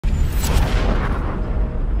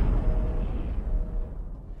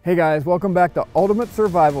Hey guys, welcome back to Ultimate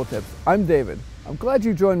Survival Tips. I'm David. I'm glad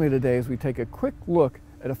you joined me today as we take a quick look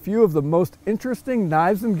at a few of the most interesting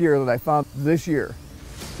knives and gear that I found this year.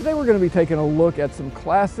 Today we're going to be taking a look at some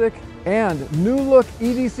classic and new look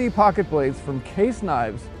EDC pocket blades from Case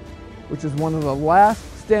Knives, which is one of the last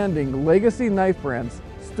standing legacy knife brands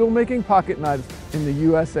still making pocket knives in the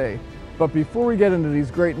USA. But before we get into these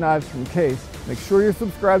great knives from Case, make sure you're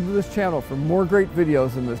subscribed to this channel for more great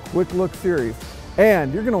videos in this quick look series.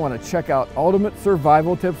 And you're going to want to check out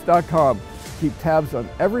ultimatesurvivaltips.com to keep tabs on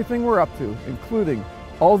everything we're up to, including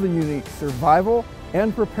all the unique survival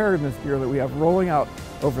and preparedness gear that we have rolling out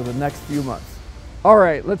over the next few months. All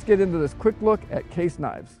right, let's get into this quick look at Case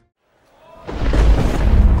Knives.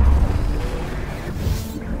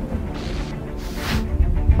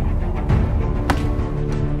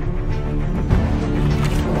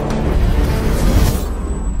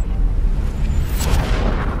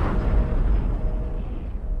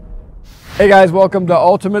 Hey guys, welcome to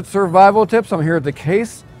Ultimate Survival Tips. I'm here at the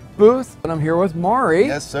Case booth, and I'm here with Maury.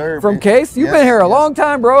 Yes, sir. From Case. You've been here a long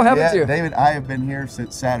time, bro, haven't you? David, I have been here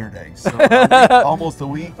since Saturday, so almost a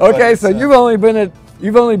week. Okay, so you've only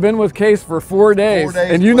been with Case for 4 days,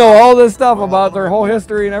 and you know all this stuff about their whole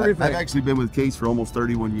history and everything. I've actually been with Case for almost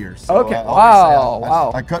 31 years. So okay,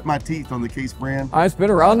 wow. I cut my teeth on the Case brand. It's been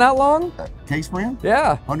around that long? Case brand?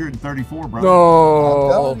 Yeah. 134, bro.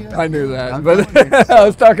 No, I knew that. But I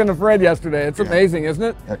was talking to Fred yesterday. It's amazing, isn't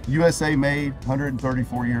it? USA made,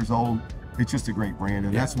 134 years old. It's just a great brand,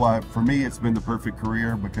 and that's why for me it's been the perfect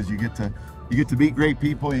career, because you get to meet great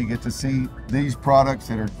people. You get to see these products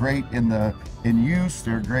that are great in use.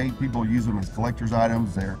 They're great. People use them as collector's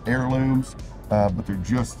items. They're heirlooms, but they're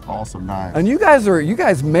just awesome knives. And you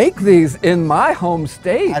guys make these in my home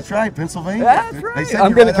state. That's right, Pennsylvania. That's right.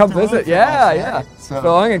 I'm going to come visit. Yeah. So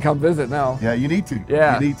I'm going to come visit now. Yeah, you need to.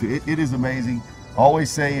 Yeah. You need to. It is amazing. Always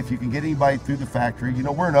say, if you can get anybody through the factory, you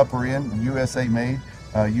know, we're an upper end, USA made,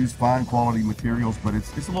 use fine quality materials, but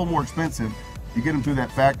it's a little more expensive. You get them through that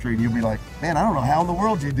factory and you'll be like, man, I don't know how in the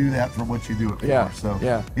world you do that for what you do it for. Yeah. So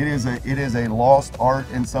it is a lost art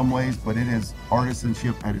in some ways, but it is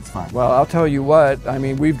artisanship at its finest. Well, I'll tell you what, I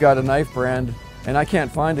mean, we've got a knife brand, and I can't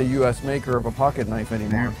find a US maker of a pocket knife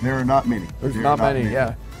anymore. There are not many. There's not many,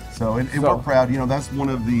 yeah. So, and we're proud, you know, that's one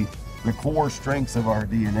of the core strengths of our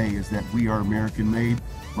DNA, is that we are American made.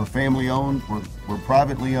 We're family owned, we're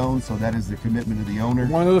privately owned, so that is the commitment of the owner.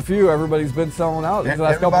 One of the few everybody's been selling out these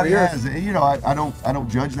last couple of years. Has. You know, I don't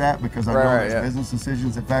judge that, because I know there's business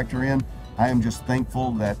decisions that factor in. I am just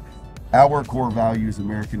thankful that our core value is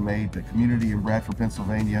American made. The community in Bradford,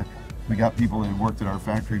 Pennsylvania, we got people that have worked at our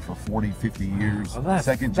factory for 40, 50 years. Oh,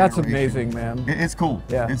 second generation. That's amazing, man. It's cool.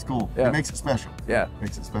 Yeah. It's cool. Yeah. It makes it special. Yeah. It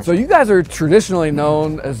makes it special. So you guys are traditionally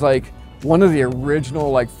known as like one of the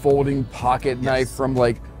original like folding pocket knife from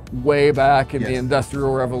like way back in the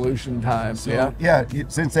Industrial Revolution times. So,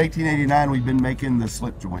 since 1889 we've been making the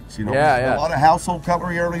slip joints. You know, a lot of household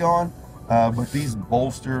cutlery early on, but these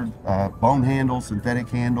bolstered bone handle, synthetic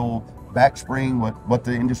handle, back spring, what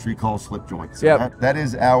the industry calls slip joints. So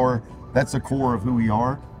that's the core of who we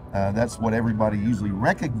are. That's what everybody usually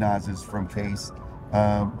recognizes from Case.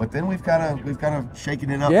 But then we've kind of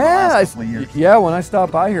shaken it up the last couple of years. Yeah, when I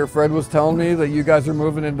stopped by here, Fred was telling me that you guys are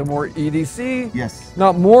moving into more EDC. Yes.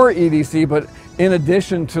 Not more EDC, but in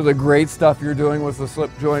addition to the great stuff you're doing with the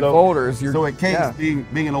slip joint folders. So at Case,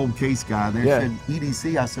 being an old Case guy, they said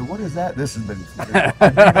EDC. I said, what is that? This has been, I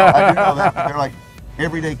do know that. They're like,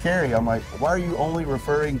 everyday carry. I'm like, why are you only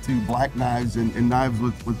referring to black knives and knives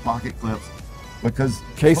with pocket clips? Because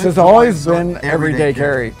Case has always been everyday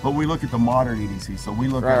carry. But we look at the modern EDC. So we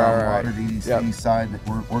look at our modern EDC side that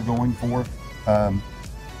we're going for.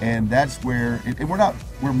 And that's where, and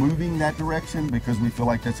we're moving that direction because we feel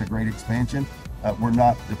like that's a great expansion. We're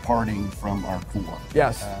not departing from our core.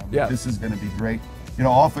 Yes. This is going to be great. You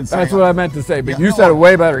know, often say, that's what I meant to say, but you said it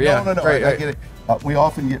way better. No, right, I get it. We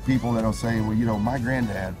often get people that'll say, well, you know, my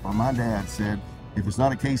granddad or my dad said, if it's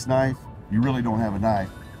not a Case knife, you really don't have a knife.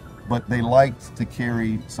 But they liked to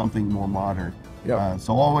carry something more modern.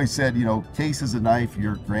 So I always said, you know, Case is a knife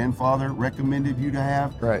your grandfather recommended you to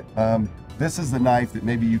have. Right. This is the knife that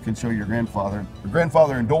maybe you can show your grandfather. Your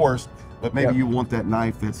grandfather endorsed, but maybe you want that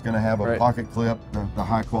knife that's going to have a pocket clip, the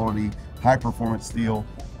high quality, high performance steel,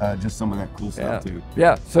 just some of that cool stuff too.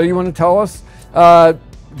 Yeah. So you want to tell us,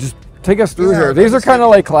 just take us through here. These are kind of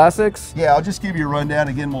like classics. Yeah, I'll just give you a rundown.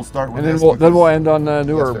 Again, we'll start with this. And then we'll end on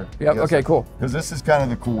newer. Yes, okay, cool. Because this is kind of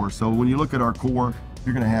the core. So when you look at our core,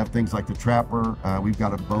 you're going to have things like the Trapper. We've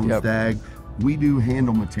got a bone stag. We do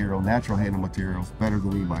handle material, natural handle materials, better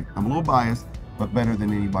than anybody. I'm a little biased, but better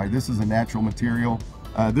than anybody. This is a natural material.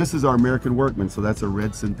 This is our American Workman, so that's a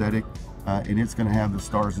red synthetic, and it's going to have the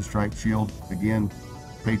Stars and Stripes shield. Again,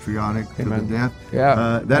 patriotic to the death.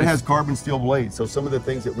 Yeah. That has carbon steel blades. So some of the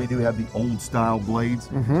things that we do have the old style blades.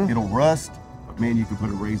 It'll rust, but man, you can put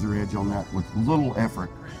a razor edge on that with little effort.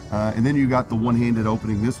 And then you got the one-handed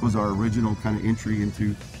opening. This was our original kind of entry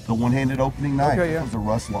into the one-handed opening knife. Okay, It was a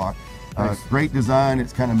rust lock. Nice. Great design.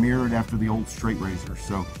 It's kind of mirrored after the old straight razor.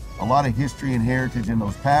 So a lot of history and heritage in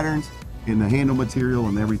those patterns, in the handle material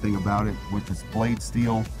and everything about it with this blade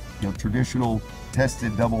steel. You know, traditional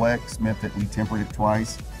tested double X meant that we tempered it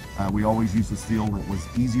twice. We always use the steel that was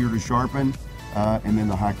easier to sharpen, and then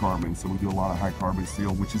the high carbon. So we do a lot of high carbon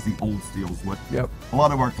steel, which is the old steels. What a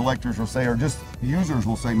lot of our collectors will say, or just users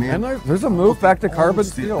will say, man, and there's a move back to carbon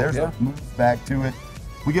steel. There's a move back to it.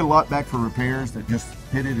 We get a lot back for repairs that just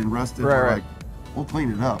pitted and rusted. Right. Like, we'll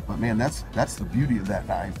clean it up, but man, that's the beauty of that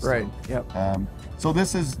knife. Right. So, so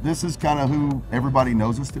this is kind of who everybody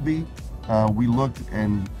knows us to be. We looked,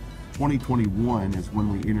 and 2021 is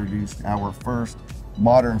when we introduced our first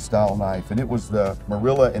modern style knife, and it was the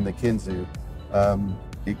Marilla and the Kinzua.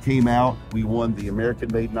 It came out, we won the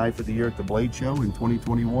American Made Knife of the Year at the Blade Show in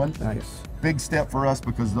 2021. Nice. Big step for us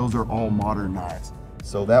because those are all modern knives.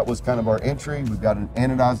 So that was kind of our entry. We've got an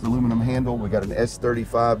anodized aluminum handle. We got an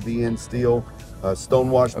S35 VN steel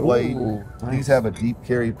stonewashed blade. Ooh, nice. These have a deep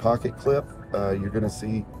carry pocket clip. You're going to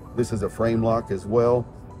see this is a frame lock as well.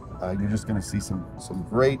 You're just going to see some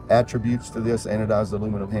great attributes to this anodized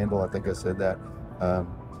aluminum handle. I think I said that.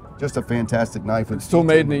 Just a fantastic knife. It's still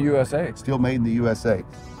made in the USA. Still made in the USA.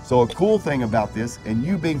 So a cool thing about this, and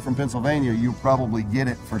you being from Pennsylvania, you probably get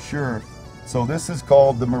it for sure. So this is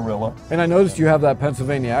called the Marilla. And I noticed you have that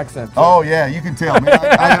Pennsylvania accent too. Oh yeah, you can tell. Man, I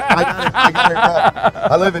got it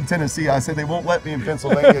right. I live in Tennessee. I said they won't let me in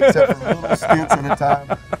Pennsylvania except for little stints at a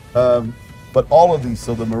time. But all of these,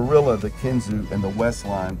 so the Marilla, the Kinzua, and the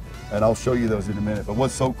Westline, and I'll show you those in a minute. But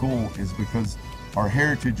what's so cool is because our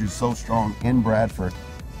heritage is so strong in Bradford.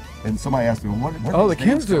 And somebody asked me, what the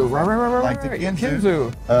Kinzua, right. Like the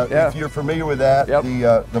Kinzua. If you're familiar with that,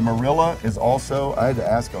 the Marilla is also. I had to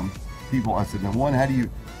ask them. People, I said, now one, how do you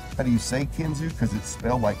say Kinzua? Because it's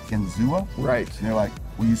spelled like Kinzua. Right. And they're like,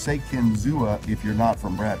 well, you say Kinzua if you're not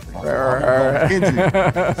from Bradford. I said,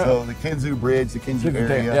 Kinzua. So the Kinzua Bridge, the Kinzua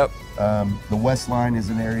area. The Westline is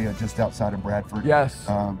an area just outside of Bradford. Yes.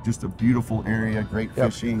 Just a beautiful area, great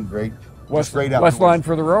fishing, great outdoors. Westline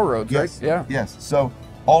for the railroads, yes. right? Yeah. Yes. So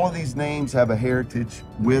all of these names have a heritage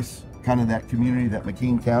with kind of that community, that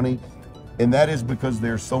McKean County. And that is because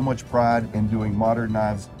there's so much pride in doing modern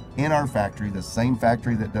knives in our factory, the same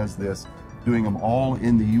factory that does this, doing them all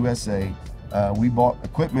in the USA. We bought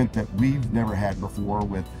equipment that we've never had before.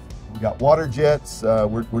 We got water jets,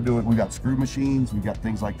 we got screw machines, we got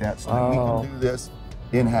things like that, so that we can do this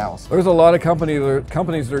in-house. There's a lot of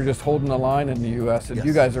companies that are just holding the line in the US, and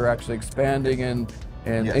you guys are actually expanding and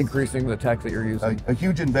increasing the tech that you're using. A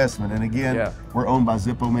huge investment, and again, we're owned by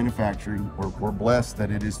Zippo Manufacturing. We're blessed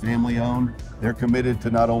that it is family owned. They're committed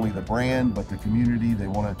to not only the brand, but the community. They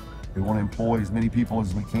want to employ as many people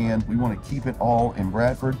as we can. We want to keep it all in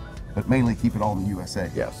Bradford, but mainly keep it all in the USA.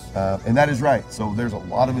 Yes. And that is right. So there's a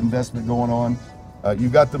lot of investment going on.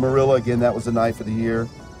 You've got the Marilla, again, that was the knife of the year.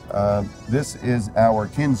 This is our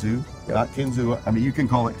Kinzua, not Kinzua. I mean, you can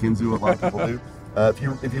call it Kinzua, a lot of people do.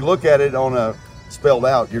 If you look at it on a spelled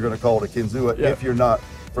out, you're going to call it a Kinzua if you're not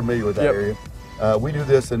familiar with that area. We do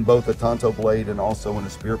this in both a Tonto blade and also in a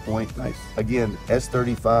spear point. Nice. Again,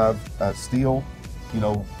 S35 steel. You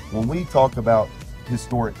know, when we talk about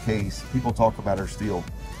historic case, people talk about our steel.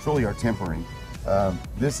 It's really our tempering.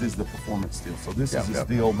 This is the performance steel. So this is the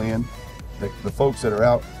steel, man. The folks that are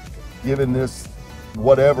out giving this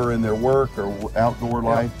whatever in their work or outdoor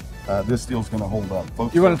life, this steel's going to hold up.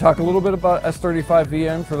 Folks, you want to talk a little bit about S35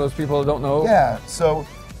 VN for those people that don't know? Yeah, so,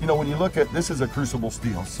 you know, when you look at, this is a crucible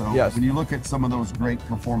steel. So when you look at some of those great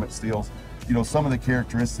performance steels, you know, some of the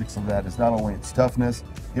characteristics of that is not only its toughness,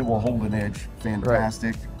 it will hold an edge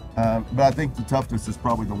fantastic. But I think the toughness is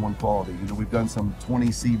probably the one quality. You know, we've done some 20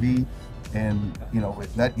 CV, and, you know,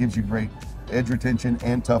 that gives you great edge retention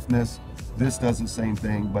and toughness. This does the same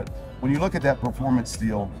thing, but when you look at that performance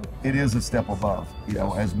steel, it is a step above. You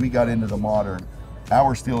know, as we got into the modern,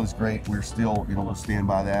 our steel is great. We're still, you know, we'll stand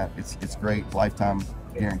by that. It's great, lifetime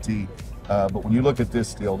guarantee. But when you look at this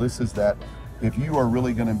steel, this is that. If you are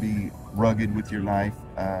really going to be rugged with your knife,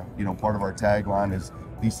 you know, part of our tagline is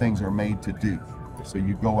these things are made to do. So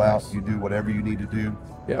you go out, you do whatever you need to do.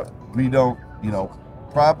 We don't, you know,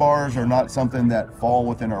 pry bars are not something that fall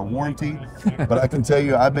within our warranty. But I can tell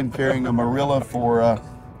you, I've been carrying a Marilla for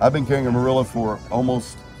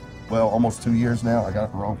almost 2 years now. I got it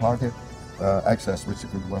in the wrong pocket. Actually, I switched it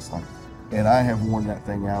for the Westline. And I have worn that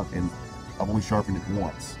thing out, and I've only sharpened it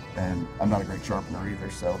once. And I'm not a great sharpener either,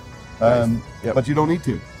 so. But you don't need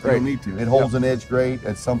to. You don't need to. It holds an edge great.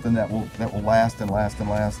 It's something that will last and last and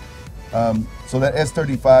last. So that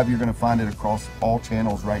S35, you're going to find it across all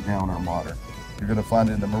channels right now in our modern. You're going to find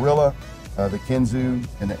it in the Marilla, the Kinzua,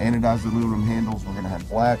 and the anodized aluminum handles. We're going to have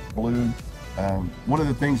black, blue. One of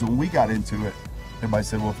the things when we got into it, everybody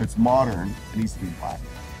said, well, if it's modern, it needs to be black.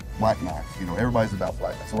 Black knives. You know, everybody's about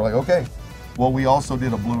black. So we're like, okay. Well, we also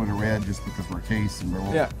did a blue and a red just because we're a case and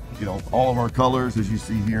we're, you know, all of our colors as you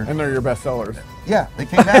see here. And they're your best sellers. Yeah, they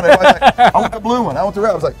came out. Everybody's like, I want the blue one. I want the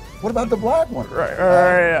red. I was like, what about the black one? Right.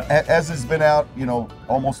 As it's been out, you know,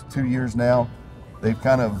 almost 2 years now, they've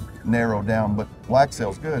kind of narrowed down. But black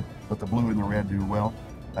sells good, but the blue and the red do well.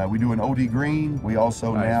 We do an OD green. We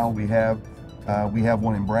also now we have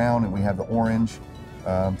one in brown and we have the orange.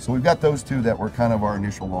 So we've got those two that were kind of our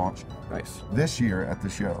initial launch. Nice. This year at the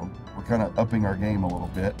show, we're kind of upping our game a little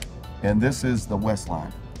bit, and this is the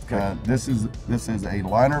Westline. Okay. This is a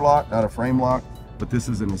liner lock, not a frame lock, but this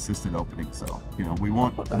is an assisted opening. So you know we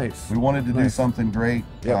wanted to do something great.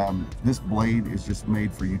 Yep. This blade is just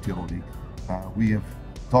made for utility. We have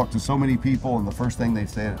talked to so many people, and the first thing they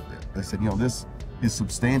said, you know, this is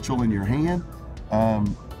substantial in your hand.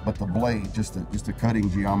 But the blade, just the cutting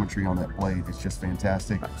geometry on that blade is just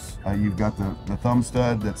fantastic. Nice. You've got the thumb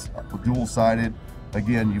stud that's dual-sided.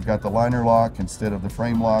 Again, you've got the liner lock instead of the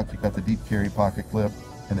frame lock. You've got the deep carry pocket clip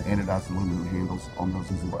and the anodized aluminum handles on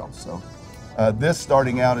those as well. So this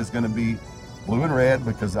starting out is going to be blue and red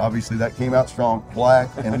because obviously that came out strong. Black,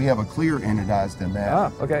 and we have a clear anodized in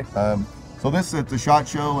that. Okay. So this is at the SHOT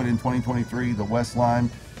Show, and in 2023, the Westline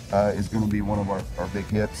is going to be one of our big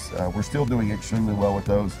hits. We're still doing extremely well with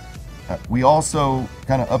those. We also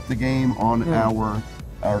kind of upped the game on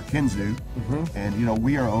our Kinzua, and you know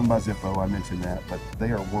we are owned by Zippo. I mentioned that, but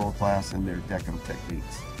they are world class in their Deco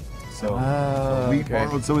techniques. So we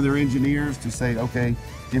borrowed some of their engineers to say, okay,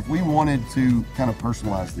 if we wanted to kind of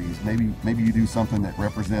personalize these, maybe you do something that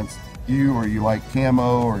represents you, or you like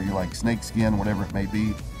camo, or you like snake skin, whatever it may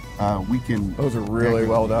be. We can. Those are really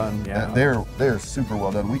well done. Yeah, they're super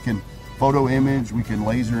well done. We can photo image, we can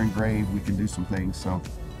laser engrave, we can do some things. So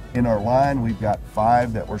in our line, we've got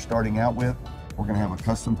 5 that we're starting out with. We're going to have a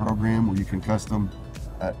custom program where you can custom.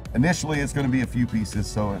 Initially, it's going to be a few pieces,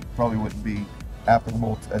 so it probably wouldn't be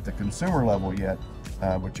applicable at the consumer level yet.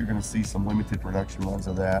 But you're going to see some limited production ones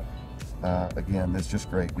of that. Again, that's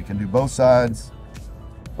just great. We can do both sides.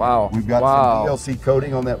 Wow. We've got some DLC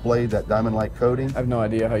coating on that blade, that diamond light coating. I have no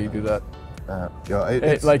idea how you do that. You know,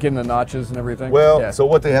 it's like in the notches and everything? Well, so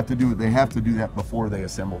what they have to do, they have to do that before they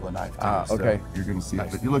assemble the knife. Okay. So you're going to see it.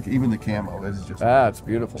 But you look, even the camo is just. It's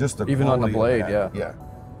beautiful. Just the even on the blade, yeah.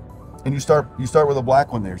 And you start with a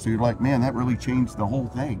black one there, so you're like, man, that really changed the whole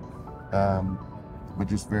thing. But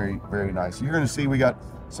just very, very nice. So you're going to see we got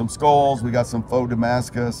some skulls, we got some faux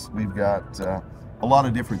Damascus, we've got a lot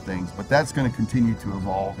of different things, but that's going to continue to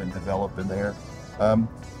evolve and develop in there.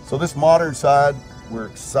 So this modern side, we're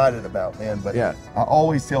excited about, man. But I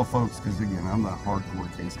always tell folks, because again, I'm not a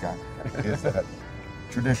hardcore case guy, is that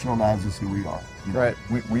traditional knives is who we are. You know, right.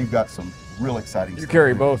 We've got some real exciting stuff. You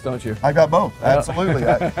carry both, don't you? I got both, absolutely.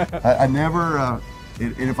 I never,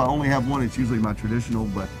 and if I only have one, it's usually my traditional,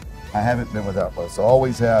 but I haven't been without both. So I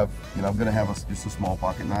always have, you know, I'm going to have just a small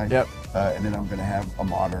pocket knife. Yep. And then I'm going to have a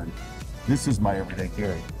modern. This is my everyday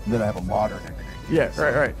carry. And then I have a modern everyday carry. Yeah,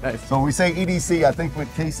 right, nice. So when we say EDC, I think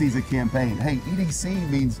with Casey's a campaign. Hey, EDC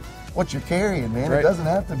means what you're carrying, man. Right. It doesn't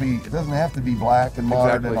have to be black and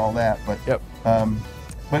modern and all that. But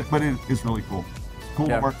but it's really cool. It's cool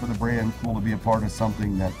to work for the brand. Cool to be a part of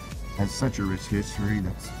something that has such a rich history.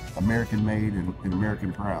 That's American made and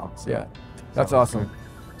American proud. So, yeah, that's awesome.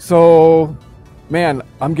 So, man,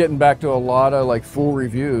 I'm getting back to a lot of like full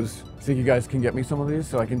reviews. Think you guys can get me some of these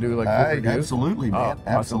so I can do like full reviews? Absolutely, man. Awesome.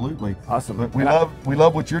 Absolutely. Awesome. But we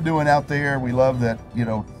love what you're doing out there. We love that, you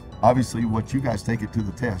know, obviously what you guys take it to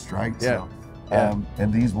the test, right? Yeah. So,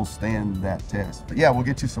 and these will stand that test. But yeah, we'll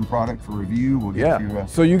get you some product for review. We'll get you.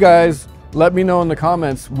 So you guys let me know in the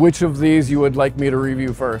comments which of these you would like me to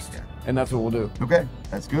review first, and that's what we'll do. Okay,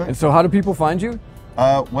 that's good. And so how do people find you?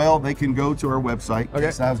 Well, they can go to our website,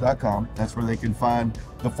 kinzua.com. That's where they can find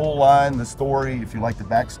the full line, the story. If you like the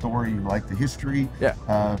backstory, you like the history.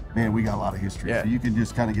 Man, we got a lot of history. So you can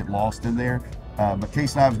just kind of get lost in there. But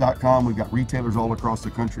caseknives.com, we've got retailers all across the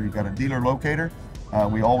country. We've got a dealer locator.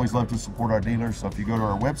 We always love to support our dealers. So if you go to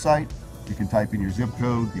our website, you can type in your zip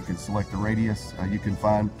code. You can select the radius. You can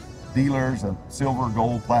find dealers, a silver,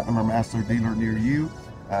 gold, platinum, or master dealer near you.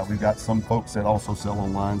 We've got some folks that also sell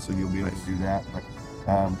online, so you'll be able to do that. But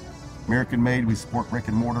American made. We support brick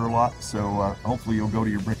and mortar a lot, so hopefully you'll go to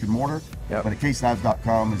your brick and mortar. Yep. But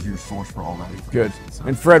KCKnives.com is your source for all that information. Good. So.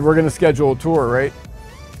 And Fred, we're going to schedule a tour, right?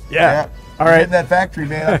 Yeah. All right. In that factory,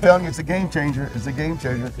 man, I'm telling you, it's a game changer. It's a game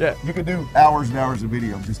changer. Yeah. You could do hours and hours of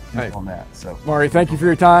video just on that. So, Maury, thank you for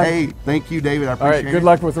your time. Hey, thank you, David. I appreciate it. All right. Good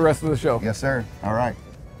luck with the rest of the show. Yes, sir. All right.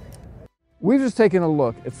 We've just taken a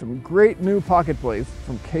look at some great new pocket blades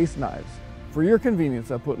from Case Knives. For your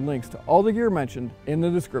convenience, I put links to all the gear mentioned in the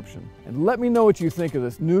description. And let me know what you think of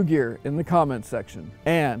this new gear in the comments section.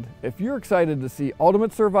 And if you're excited to see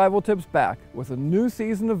Ultimate Survival Tips back with a new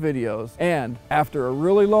season of videos, and after a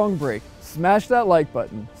really long break, smash that like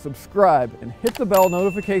button, subscribe, and hit the bell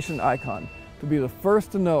notification icon to be the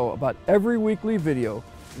first to know about every weekly video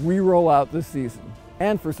we roll out this season.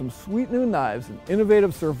 And for some sweet new knives and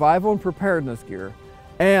innovative survival and preparedness gear,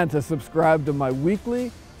 and to subscribe to my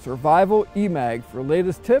weekly Survival eMag for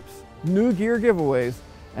latest tips, new gear giveaways,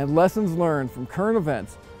 and lessons learned from current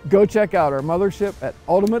events. Go check out our mothership at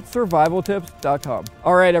ultimatesurvivaltips.com.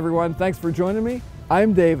 All right, everyone, thanks for joining me.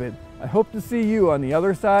 I'm David. I hope to see you on the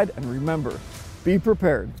other side, and remember, be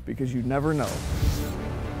prepared because you never know.